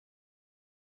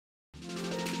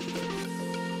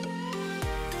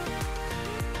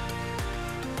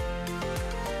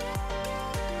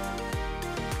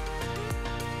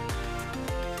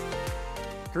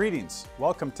Greetings,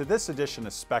 welcome to this edition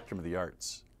of Spectrum of the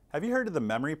Arts. Have you heard of the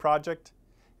Memory Project?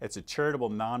 It's a charitable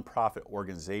nonprofit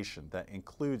organization that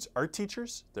includes art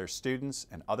teachers, their students,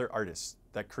 and other artists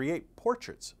that create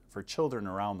portraits for children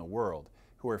around the world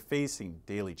who are facing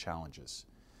daily challenges,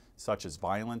 such as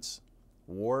violence,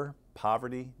 war,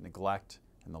 poverty, neglect,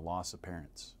 and the loss of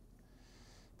parents.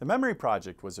 The Memory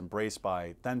Project was embraced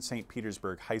by then St.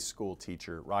 Petersburg High School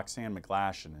teacher Roxanne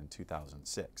McGlashan in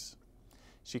 2006.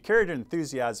 She carried her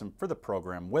enthusiasm for the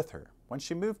program with her when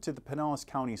she moved to the Pinellas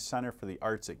County Center for the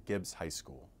Arts at Gibbs High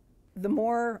School. The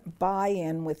more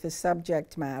buy-in with the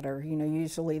subject matter,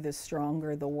 usually the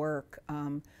stronger the work.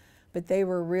 But they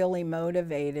were really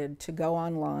motivated to go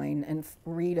online and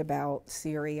read about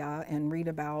Syria and read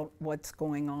about what's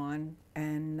going on.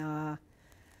 And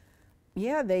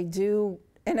yeah, they do.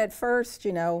 And at first,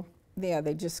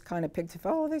 they just kind of picked,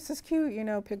 oh, this is cute,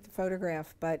 picked the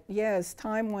photograph. But yeah, as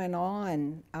time went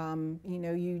on,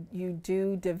 you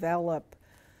do develop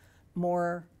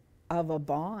more of a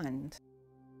bond.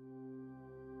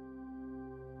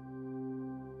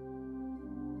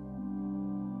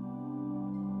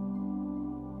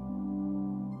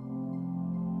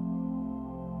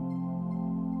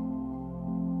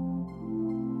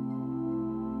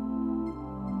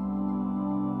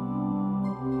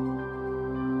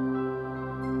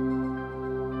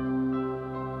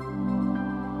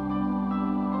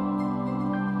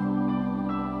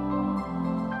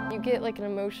 Get like an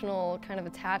emotional kind of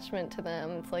attachment to them.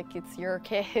 It's like it's your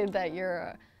kid that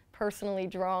you're personally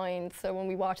drawing. So when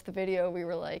we watched the video, we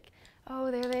were like, oh,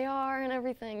 there they are and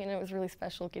everything, and it was really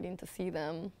special getting to see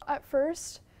them. At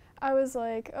first, I was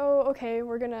like, oh, okay,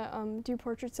 we're gonna do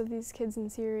portraits of these kids in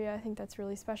Syria. I think that's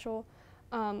really special.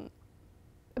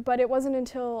 But it wasn't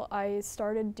until I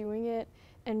started doing it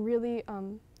and really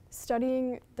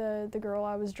studying the girl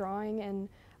I was drawing, and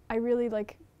I really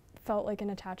felt like an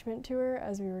attachment to her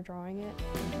as we were drawing it.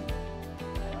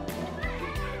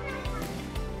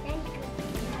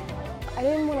 I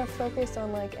didn't want to focus on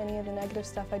any of the negative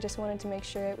stuff. I just wanted to make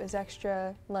sure it was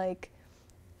extra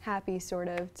happy sort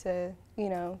of to,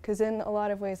 because in a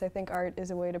lot of ways I think art is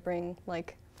a way to bring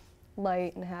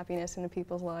light and happiness into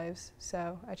people's lives.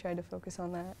 So I tried to focus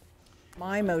on that.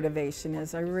 My motivation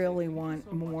is I really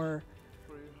want more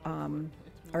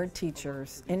art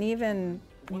teachers and even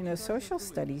social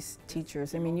studies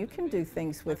teachers. I mean, you can do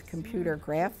things with computer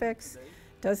graphics.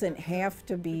 Doesn't have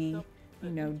to be,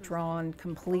 drawn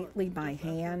completely by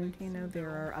hand. There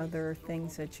are other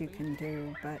things that you can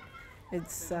do, but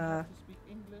it's,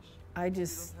 I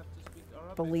just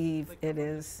believe it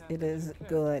is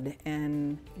good,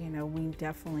 and, we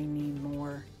definitely need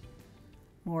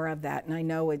more of that, and I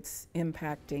know it's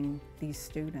impacting these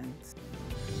students.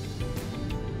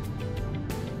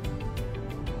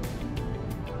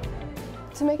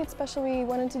 To make it special, we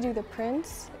wanted to do the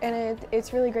prints, and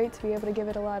it's really great to be able to give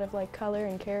it a lot of color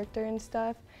and character and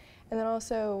stuff. And then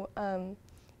also,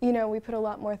 we put a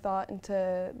lot more thought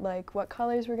into what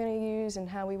colors we're going to use and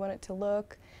how we want it to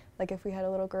look. If we had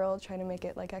a little girl, trying to make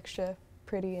it extra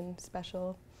pretty and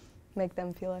special, make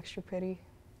them feel extra pretty.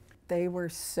 They were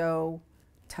so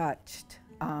touched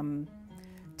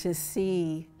to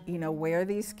see, where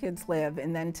these kids live,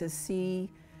 and then to see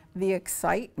the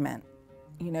excitement.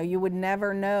 You would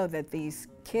never know that these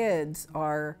kids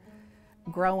are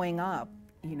growing up,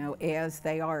 as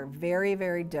they are, very,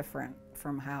 very different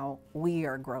from how we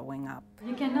are growing up.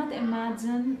 You cannot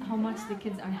imagine how much the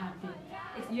kids are happy.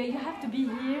 You have to be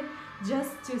here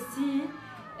just to see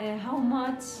how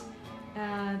much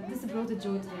this brought a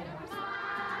joy to their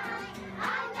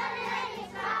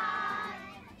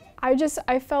hearts.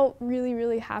 I felt really,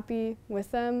 really happy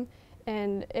with them,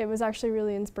 and it was actually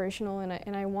really inspirational,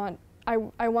 and I want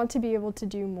to be able to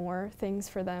do more things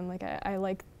for them. I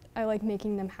like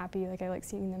making them happy. I like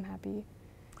seeing them happy.